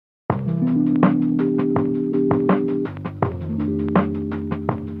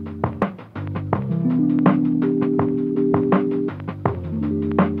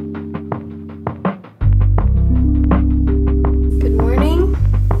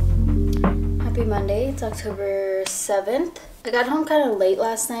It's October 7th. I got home kind of late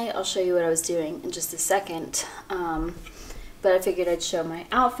last night. I'll show you what I was doing in just a second. But I figured I'd show my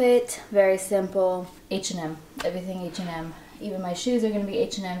outfit. Very simple. H&M. Everything H&M. Even my shoes are going to be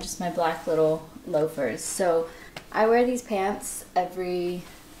H&M, just my black little loafers. So I wear these pants every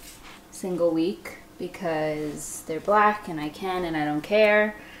single week because they're black and I can and I don't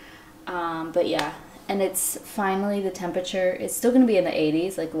care. But yeah, and it's finally the temperature. It's still going to be in the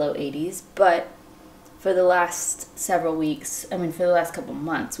 80s, like low 80s, but for the last several weeks, I mean for the last couple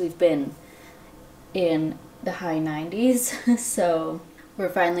months, we've been in the high 90s. So we're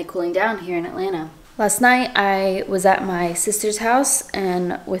finally cooling down here in Atlanta. Last night I was at my sister's house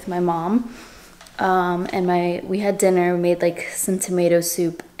and with my mom, and we had dinner. We made like some tomato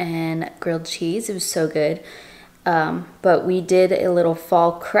soup and grilled cheese. It was so good. But we did a little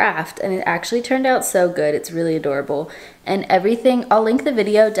fall craft and it actually turned out so good. It's really adorable. And everything, I'll link the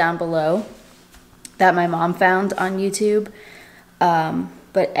video down below that my mom found on YouTube.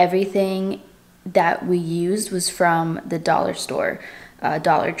 But everything that we used was from the dollar store,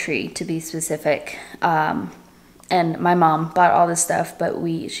 Dollar Tree to be specific. And my mom bought all this stuff, but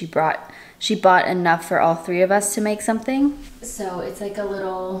she bought enough for all three of us to make something. So it's like a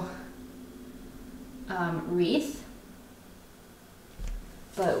little wreath,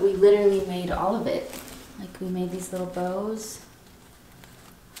 but we literally made all of it. Like we made these little bows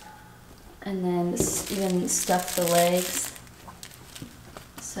and then even stuffed the legs.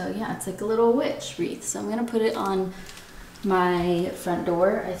 So yeah, it's like a little witch wreath. So I'm gonna put it on my front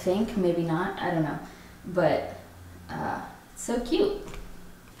door, I think. Maybe not, I don't know. But it's so cute.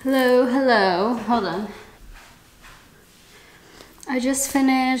 Hello, hello, hold on. I just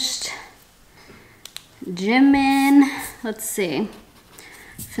finished gymming. Let's see.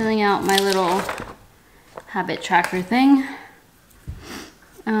 Filling out my little habit tracker thing.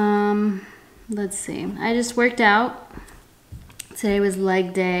 Let's see. I just worked out. Today was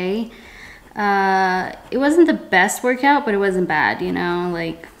leg day. It wasn't the best workout, but it wasn't bad, you know,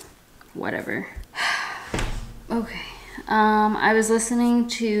 like whatever. Okay. I was listening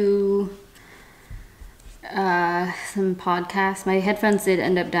to some podcasts. My headphones did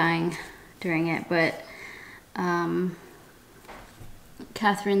end up dying during it, but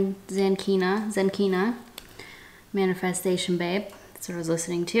Catherine Zenkina, Manifestation Babe, that's what I was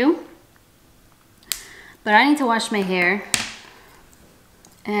listening to. But I need to wash my hair.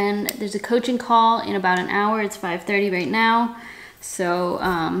 And there's a coaching call in about an hour. It's 5:30 right now. So,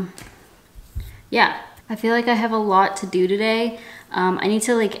 yeah. I feel like I have a lot to do today. I need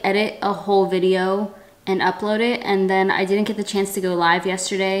to like edit a whole video and upload it. And then I didn't get the chance to go live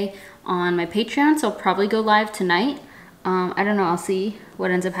yesterday on my Patreon. So I'll probably go live tonight. I don't know. I'll see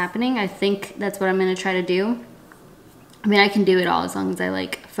what ends up happening. I think that's what I'm going to try to do. I mean, I can do it all as long as I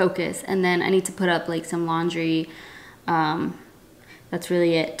like focus. And then I need to put up like some laundry. That's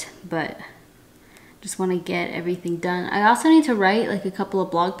really it, but just want to get everything done. I also need to write like a couple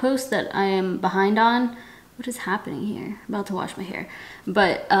of blog posts that I am behind on. What is happening here? I'm about to wash my hair.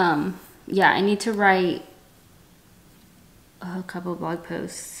 But yeah, I need to write a couple of blog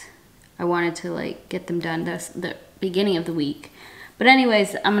posts. I wanted to like get them done the beginning of the week. But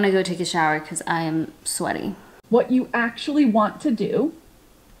anyways, I'm gonna go take a shower because I am sweaty. What you actually want to do,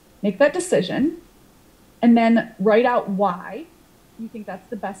 make that decision, and then write out why you think that's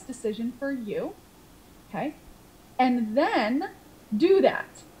the best decision for you, okay? And then do that.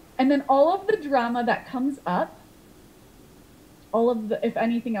 And then all of the drama that comes up, if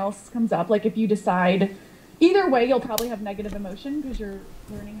anything else comes up, like if you decide, either way, you'll probably have negative emotion because you're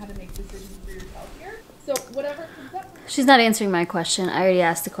learning how to make decisions for yourself here. So whatever comes up. She's not answering my question. I already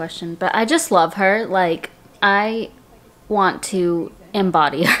asked the question, but I just love her. Like, I want to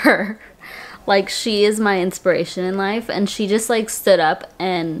embody her. Like, she is my inspiration in life, and she just like stood up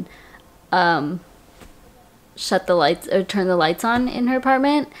and shut the lights or turned the lights on in her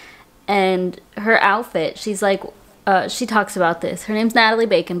apartment. And her outfit, she's like, she talks about this. Her name's Natalie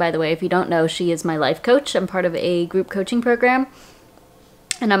Bacon, by the way. If you don't know, she is my life coach. I'm part of a group coaching program,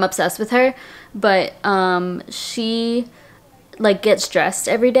 and I'm obsessed with her. But she like gets dressed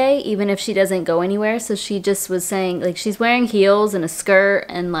every day, even if she doesn't go anywhere. So she just was saying, like, she's wearing heels and a skirt,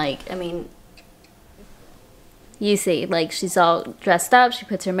 and like, I mean, you see, like, she's all dressed up, she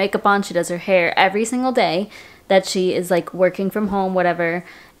puts her makeup on, she does her hair every single day that she is like working from home, whatever.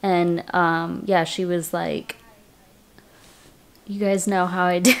 And yeah, she was like, you guys know how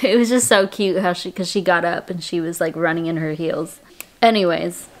I do. It was just so cute how because she got up and she was like running in her heels.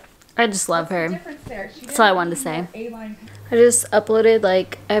 Anyways, I just love What's the her. difference there? That's all I wanted to say. I just uploaded,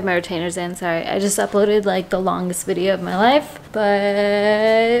 like, I have my retainers in, sorry. I just uploaded, like, the longest video of my life,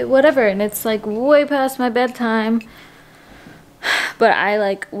 but whatever. And it's, like, way past my bedtime. But I,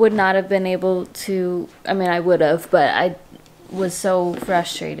 like, would not have been able to, I mean, I would have, but I was so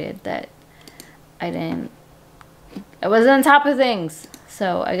frustrated that I wasn't on top of things.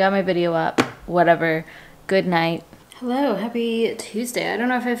 So I got my video up, whatever. Good night. Hello, happy Tuesday. I don't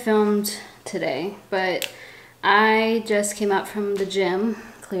know if I filmed today, but I just came out from the gym.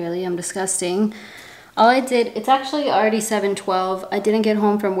 Clearly, I'm disgusting. All I did, it's actually already 7:12. I didn't get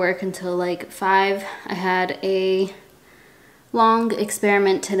home from work until like 5. I had a long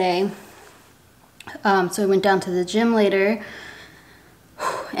experiment today. So I went down to the gym later.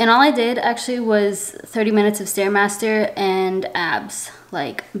 And all I did actually was 30 minutes of Stairmaster and abs,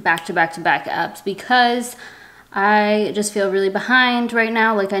 like back to back to back abs, because I just feel really behind right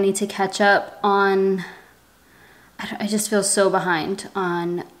now. Like I need to catch up on, I just feel so behind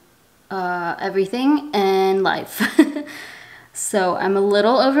on everything in life. So I'm a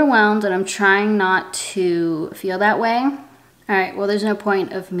little overwhelmed and I'm trying not to feel that way. All right, well, there's no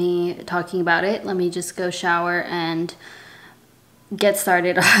point of me talking about it. Let me just go shower and get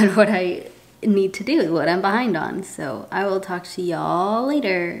started on what I need to do, what I'm behind on. So I will talk to y'all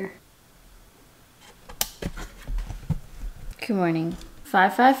later. Good morning.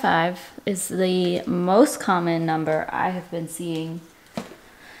 555 is the most common number I have been seeing,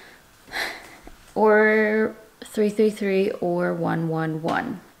 or 333 or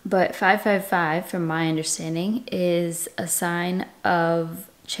 111. But 555, from my understanding, is a sign of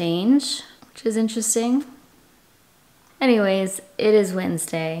change, which is interesting. Anyways, it is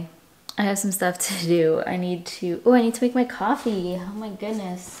Wednesday. I have some stuff to do. I need to make my coffee. Oh my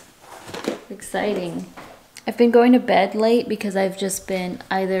goodness. Exciting. I've been going to bed late because I've just been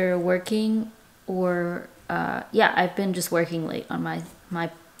either working or, I've been just working late on my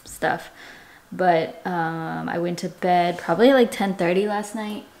stuff. But I went to bed probably like 10:30 last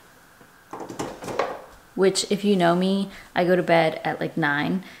night, which, if you know me, I go to bed at like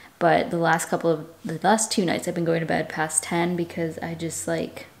 9. But the last 2 nights I've been going to bed past 10 because I just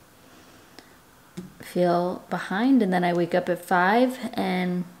like feel behind, and then I wake up at 5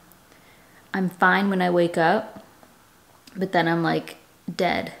 and I'm fine when I wake up, but then I'm like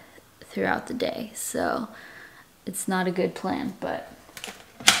dead throughout the day. So it's not a good plan, but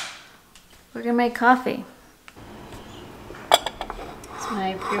we're gonna make coffee. It's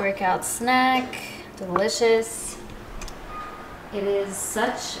my pre-workout snack, delicious. It is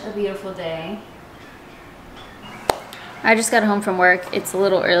such a beautiful day. I just got home from work. It's a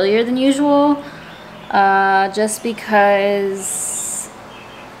little earlier than usual, just because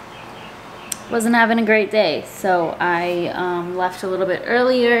I wasn't having a great day. So I left a little bit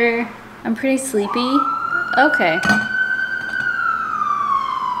earlier. I'm pretty sleepy. Okay.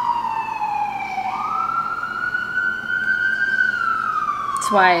 That's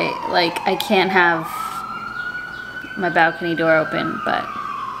why, like, I can't have my balcony door open, but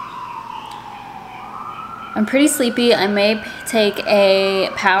I'm pretty sleepy. I may take a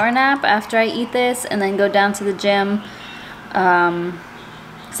power nap after I eat this and then go down to the gym,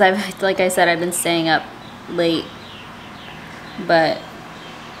 because like I said, I've been staying up late, but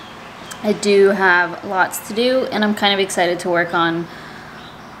I do have lots to do and I'm kind of excited to work on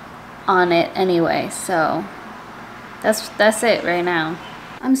it anyway. So that's it right now.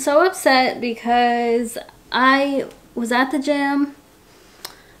 I'm so upset because I was at the gym,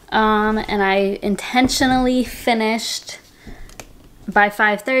 and I intentionally finished by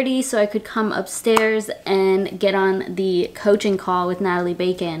 5:30 so I could come upstairs and get on the coaching call with Natalie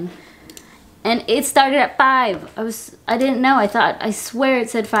Bacon. And it started at 5. I didn't know. I swear it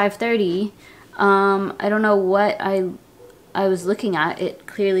said 5:30. I don't know what I was looking at. It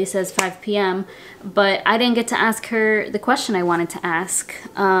clearly says 5 p.m. But I didn't get to ask her the question I wanted to ask.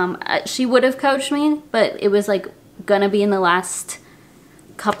 She would have coached me, but it was like gonna be in the last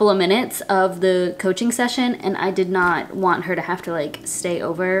couple of minutes of the coaching session, and I did not want her to have to like stay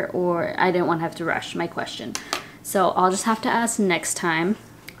over, or I didn't want to have to rush my question. So I'll just have to ask next time.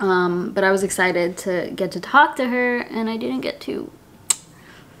 But I was excited to get to talk to her, and I didn't get to.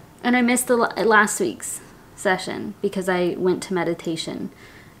 And I missed the last week's session because I went to meditation.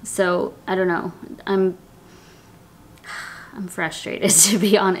 So I don't know. I'm frustrated, to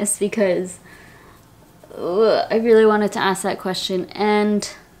be honest, because I really wanted to ask that question,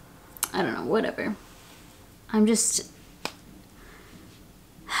 and I don't know, whatever.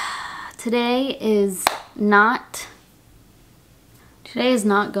 Today is not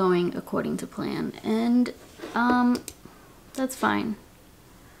going according to plan, and that's fine.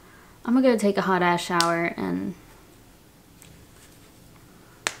 I'm gonna go take a hot ass shower and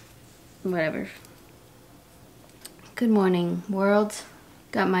whatever. Good morning, world.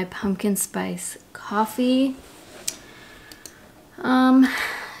 Got my pumpkin spice coffee.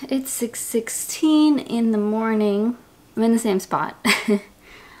 It's 6:16 in the morning. I'm in the same spot.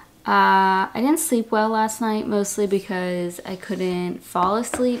 I didn't sleep well last night, mostly because I couldn't fall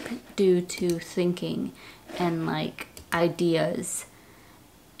asleep due to thinking and like ideas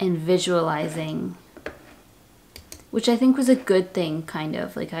and visualizing, which I think was a good thing, kind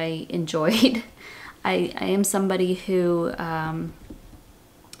of. Like, I enjoyed. I am somebody who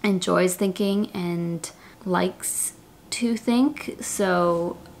enjoys thinking and likes to think,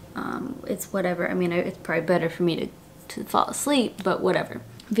 so it's whatever. I mean, it's probably better for me to fall asleep, but whatever.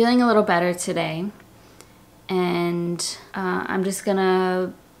 I'm feeling a little better today, and I'm just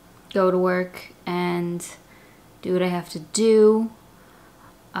gonna go to work and do what I have to do.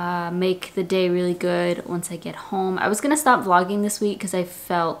 Make the day really good once I get home. I was gonna stop vlogging this week because I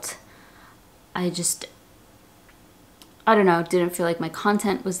felt I don't know, didn't feel like my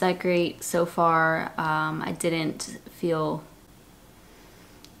content was that great so far. I didn't feel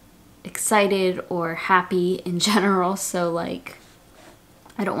excited or happy in general, so like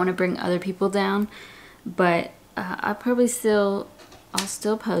I don't want to bring other people down, but I'll still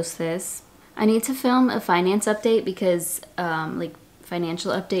post this. I need to film a finance update because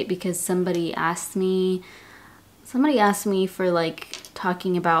financial update, because somebody asked me for like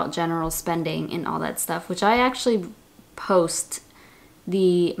talking about general spending and all that stuff, which I actually post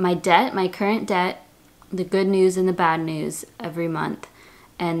my current debt, the good news and the bad news every month,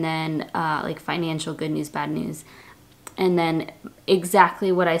 and then like financial good news, bad news, and then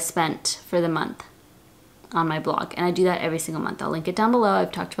exactly what I spent for the month on my blog. And I do that every single month. I'll link it down below.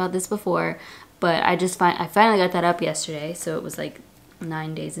 I've talked about this before, but I finally got that up yesterday, so it was like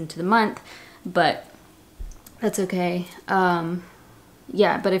 9 days into the month, but that's okay.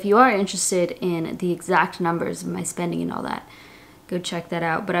 Yeah, but if you are interested in the exact numbers of my spending and all that, go check that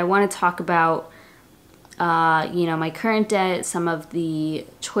out. But I want to talk about, you know, my current debt, some of the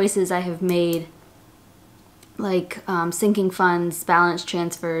choices I have made, like sinking funds, balance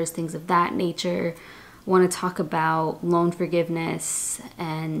transfers, things of that nature. I want to talk about loan forgiveness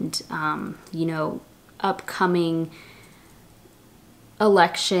and, you know, upcoming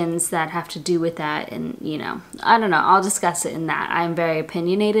elections that have to do with that, and you know, I don't know, I'll discuss it in that. I'm very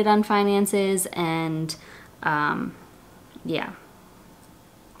opinionated on finances, and yeah.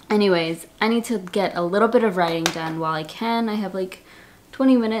 Anyways, I need to get a little bit of writing done while I can. I have like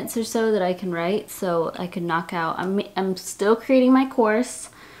 20 minutes or so that I can write, so I can knock out, I'm still creating my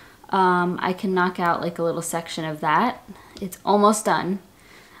course. I can knock out like a little section of that. It's almost done.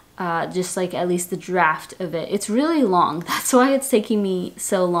 Just like at least the draft of it. It's really long. That's why it's taking me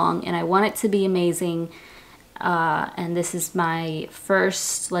so long, and I want it to be amazing. And this is my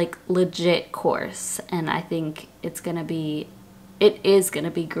first like legit course, and I think it is gonna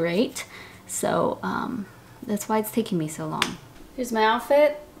be great. So that's why it's taking me so long. Here's my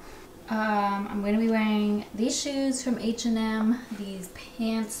outfit. I'm gonna be wearing these shoes from H&M. These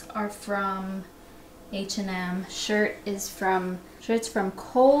pants are from H&M. Shirt's from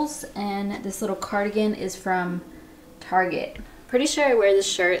Kohl's, and this little cardigan is from Target. Pretty sure I wear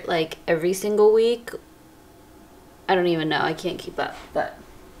this shirt like every single week. I don't even know, I can't keep up, but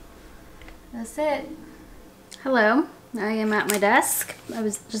that's it. Hello, I am at my desk. I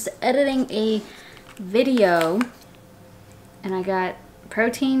was just editing a video and I got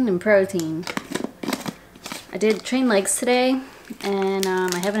protein and protein. I did train legs today, and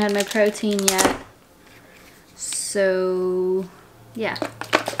I haven't had my protein yet. So yeah,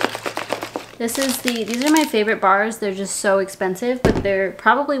 these are my favorite bars. They're just so expensive, but they're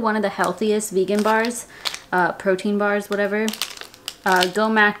probably one of the healthiest vegan bars, protein bars, whatever. Go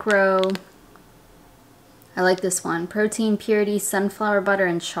Macro. I like this one. Protein, purity, sunflower butter,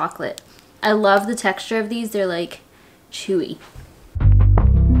 and chocolate. I love the texture of these. They're like chewy.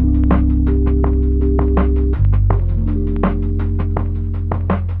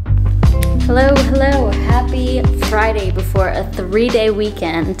 Hello, happy Friday before a 3-day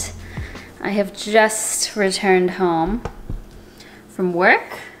weekend. I have just returned home from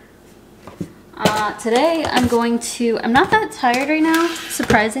work. Today I'm not that tired right now,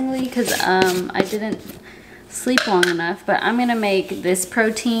 surprisingly, because I didn't sleep long enough, but I'm gonna make this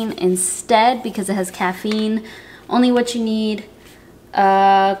protein instead because it has caffeine. Only what you need,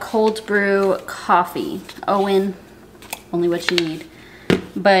 cold brew coffee. Owen, only what you need.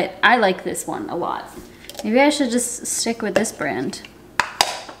 But I like this one a lot. Maybe I should just stick with this brand.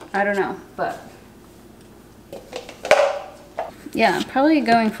 I don't know, but yeah, probably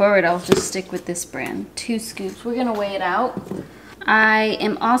going forward, I'll just stick with this brand. 2 scoops. We're gonna weigh it out. I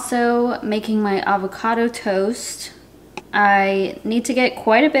am also making my avocado toast. I need to get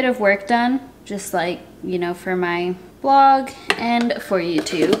quite a bit of work done, just like, you know, for my blog and for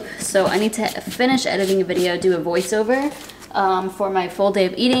YouTube. So I need to finish editing a video, do a voiceover for my full day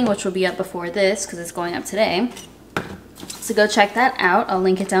of eating, which will be up before this because it's going up today. So go check that out. I'll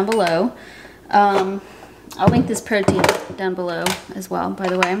link it down below. I'll link this protein down below as well, by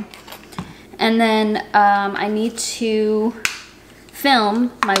the way. And then I need to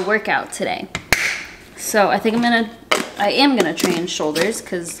film my workout today. So I think I am gonna train shoulders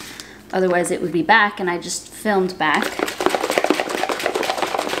because otherwise it would be back, and I just filmed back.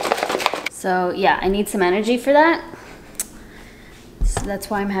 So yeah, I need some energy for that. So that's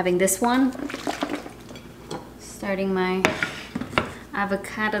why I'm having this one. Starting my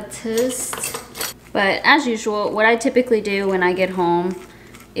avocado toast. But as usual, what I typically do when I get home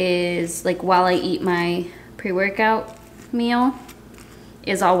is, like, while I eat my pre-workout meal,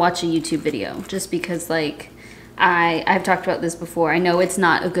 is I'll watch a YouTube video, just because, like, I've talked about this before. I know it's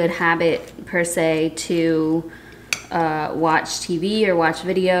not a good habit per se to watch TV or watch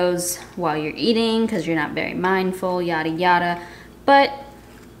videos while you're eating because you're not very mindful, yada yada, but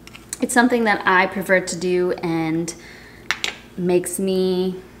it's something that I prefer to do and makes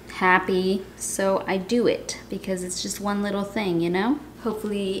me happy, so I do it because it's just one little thing, you know?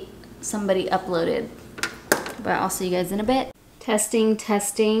 Hopefully somebody uploaded, but I'll see you guys in a bit. Testing,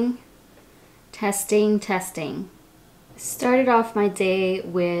 testing, testing, testing. Started off my day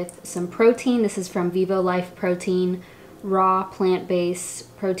with some protein. This is from Vivo Life Protein, raw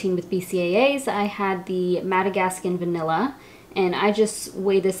plant-based protein with BCAAs. I had the Madagascan vanilla, and I just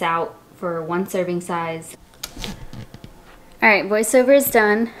weighed this out for 1 serving size. All right, voiceover is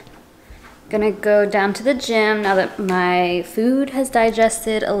done. Gonna go down to the gym now that my food has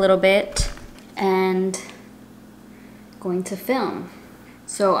digested a little bit, and going to film.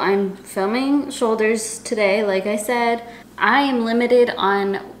 So I'm filming shoulders today, like I said. I am limited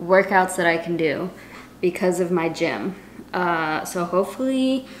on workouts that I can do because of my gym. So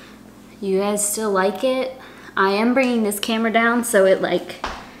hopefully you guys still like it. I am bringing this camera down, so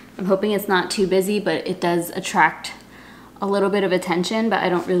I'm hoping it's not too busy, but it does attract a little bit of attention, but I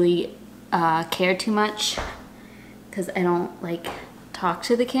don't really care too much because I don't like talk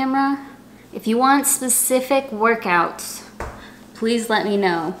to the camera. If you want specific workouts, please let me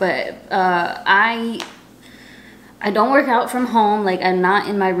know. But I don't work out from home. Like, I'm not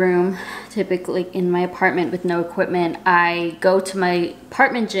in my room, typically in my apartment with no equipment. I go to my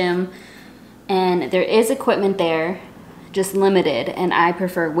apartment gym and there is equipment there, just limited, and I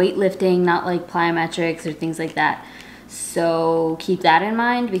prefer weightlifting, not like plyometrics or things like that. So keep that in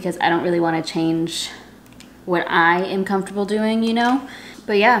mind because I don't really want to change what I am comfortable doing, you know?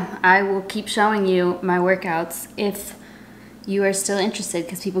 But yeah, I will keep showing you my workouts if you are still interested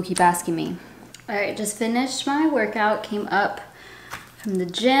because people keep asking me. All right, just finished my workout, came up from the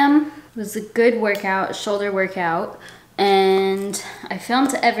gym. It was a good workout, shoulder workout, and I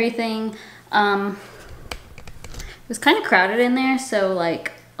filmed everything. It was kind of crowded in there, so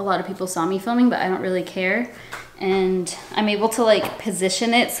like a lot of people saw me filming, but I don't really care. And I'm able to like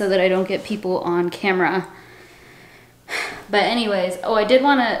position it so that I don't get people on camera. But anyways, oh, I did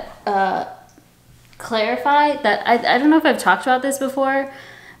want to clarify that I don't know if I've talked about this before,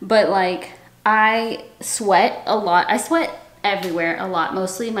 but like I sweat a lot. I sweat everywhere a lot,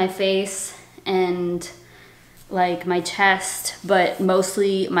 mostly my face and like my chest, but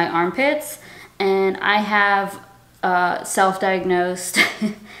mostly my armpits. And I have self-diagnosed,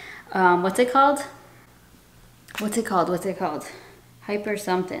 what's it called? Hyper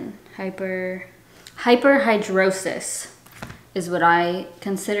something. Hyperhydrosis is what I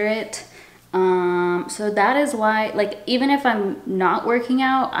consider it. So that is why, like, even if I'm not working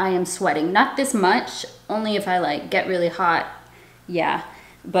out, I am sweating. Not this much, only if I like get really hot, yeah.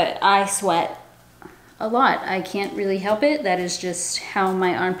 But I sweat a lot. I can't really help it. That is just how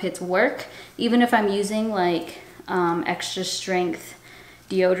my armpits work. Even if I'm using like extra strength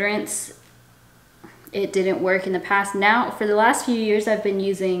deodorants, it didn't work in the past. Now, for the last few years, I've been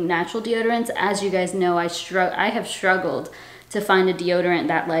using natural deodorants. As you guys know, I have struggled to find a deodorant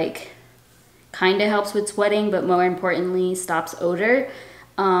that like kind of helps with sweating, but more importantly, stops odor.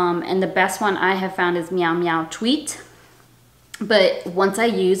 And the best one I have found is Meow Meow Tweet. But once I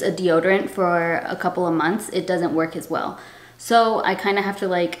use a deodorant for a couple of months, it doesn't work as well. So I kind of have to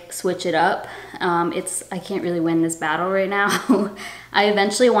like switch it up. I can't really win this battle right now. I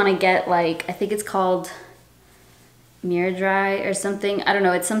eventually want to get like, I think it's called Dry or something. I don't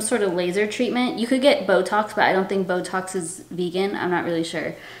know. It's some sort of laser treatment. You could get Botox, but I don't think Botox is vegan. I'm not really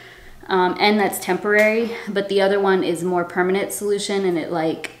sure. And that's temporary, but the other one is more permanent solution, and it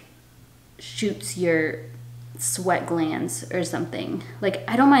like shoots your sweat glands or something. Like,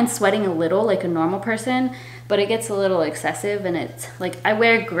 I don't mind sweating a little like a normal person, but it gets a little excessive, and it's like, I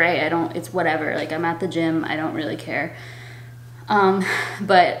wear gray. It's whatever. Like, I'm at the gym. I don't really care.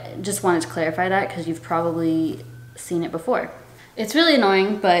 But just wanted to clarify that because you've probably seen it before. It's really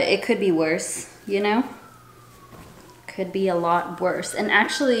annoying, but it could be worse, you know? Could be a lot worse. And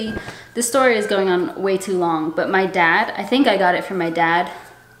actually, this story is going on way too long, but my dad, I think I got it from my dad.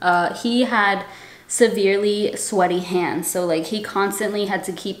 He had severely sweaty hands, so like he constantly had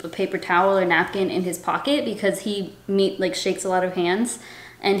to keep a paper towel or napkin in his pocket because he shakes a lot of hands,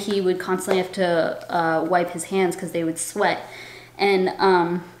 and he would constantly have to wipe his hands because they would sweat,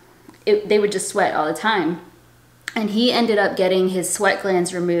 and they would just sweat all the time. And he ended up getting his sweat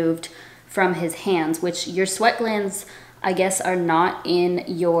glands removed from his hands, which your sweat glands, I guess, are not in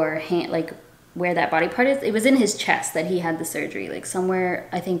your hand, like where that body part is. It was in his chest that he had the surgery, like somewhere,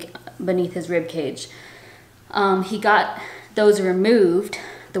 I think, beneath his rib cage. He got those removed,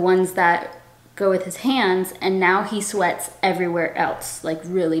 the ones that go with his hands, and now he sweats everywhere else, like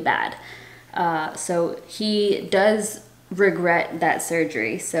really bad. So he does regret that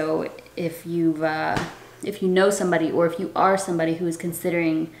surgery. So if you know somebody, or if you are somebody who is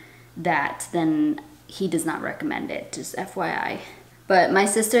considering that, then he does not recommend it, just FYI. But my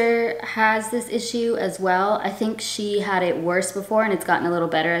sister has this issue as well. I think she had it worse before, and it's gotten a little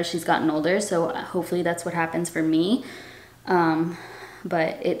better as she's gotten older, so hopefully that's what happens for me.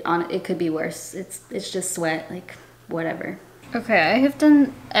 But it could be worse. It's just sweat, like whatever. Okay, I have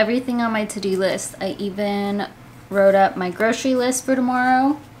done everything on my to-do list. I even wrote up my grocery list for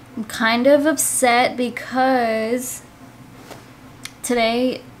tomorrow. I'm kind of upset because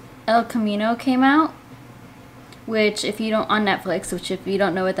today El Camino came out, which if you don't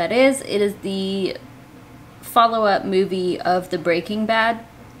know what that is, it is the follow-up movie of the Breaking Bad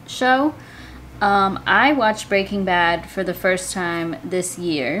show. I watched Breaking Bad for the first time this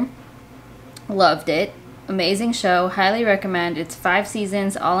year. Loved it. Amazing show. Highly recommend. It's 5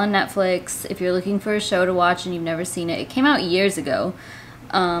 seasons, all on Netflix. If you're looking for a show to watch and you've never seen it, it came out years ago.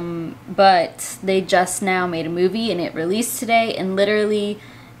 But they just now made a movie, and it released today, and literally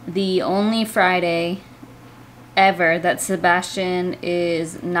the only Friday ever that Sebastian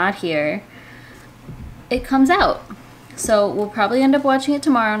is not here, it comes out. So we'll probably end up watching it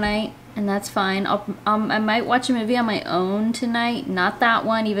tomorrow night, and that's fine. I might watch a movie on my own tonight, not that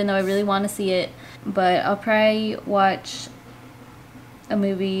one, even though I really want to see it, but I'll probably watch a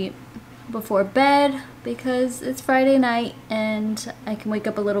movie before bed because it's Friday night and I can wake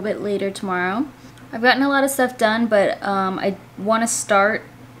up a little bit later tomorrow. I've gotten a lot of stuff done, but I want to start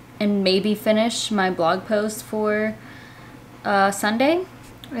and maybe finish my blog post for Sunday.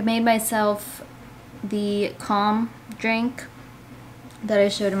 I made myself the Calm drink that I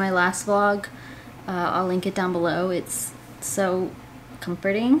showed in my last vlog. I'll link it down below. It's so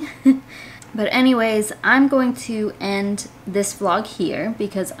comforting. But anyways, I'm going to end this vlog here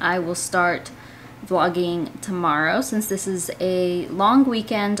because I will start vlogging tomorrow. Since this is a long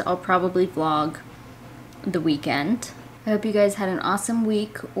weekend, I'll probably vlog the weekend. I hope you guys had an awesome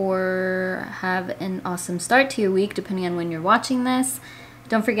week or have an awesome start to your week, depending on when you're watching this.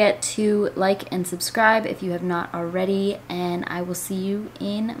 Don't forget to like and subscribe if you have not already, and I will see you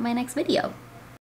in my next video.